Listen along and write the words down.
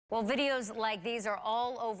Well, videos like these are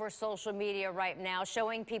all over social media right now,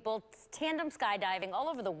 showing people tandem skydiving all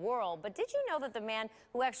over the world. But did you know that the man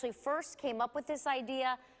who actually first came up with this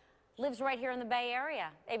idea lives right here in the Bay Area?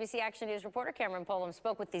 ABC Action News reporter Cameron Polam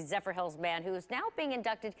spoke with the Zephyr Hills man who is now being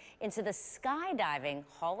inducted into the Skydiving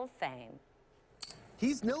Hall of Fame.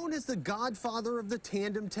 He's known as the godfather of the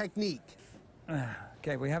tandem technique.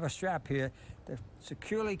 Okay, we have a strap here to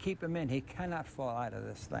securely keep him in. He cannot fall out of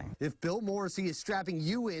this thing. If Bill Morrissey is strapping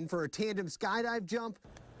you in for a tandem skydive jump,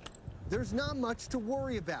 there's not much to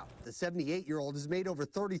worry about. The 78-year-old has made over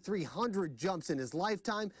 3,300 jumps in his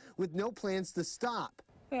lifetime with no plans to stop.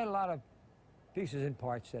 We had a lot of pieces and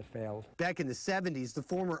parts that failed. Back in the 70s, the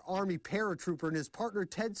former Army paratrooper and his partner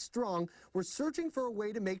Ted Strong were searching for a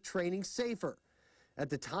way to make training safer. At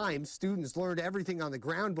the time, students learned everything on the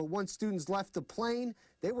ground, but once students left the plane,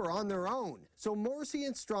 they were on their own. So Morrissey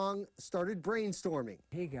and Strong started brainstorming.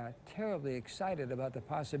 He got terribly excited about the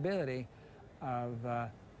possibility of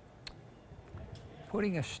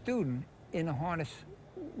putting a student in a harness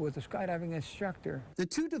with a skydiving instructor. The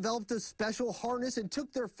two developed a special harness and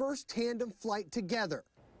took their first tandem flight together.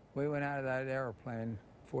 We went out of that airplane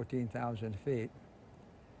 14,000 feet.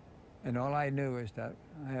 And all I knew is that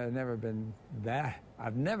I had never been that.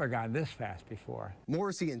 I've never gone this fast before.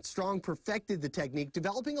 Morrissey and Strong perfected the technique,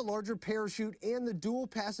 developing a larger parachute and the dual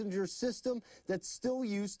passenger system that's still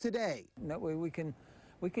used today. That way we can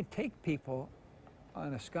take people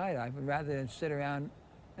on a skydive rather than sit around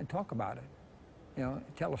and talk about it. You know,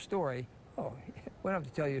 tell a story. Oh, we don't have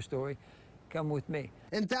to tell you a story. Come with me.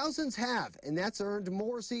 And thousands have, and that's earned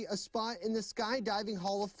Morrissey a spot in the Skydiving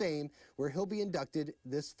Hall of Fame, where he'll be inducted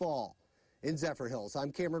this fall. In Zephyr Hills,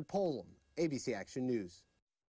 I'm Cameron Polam, ABC Action News.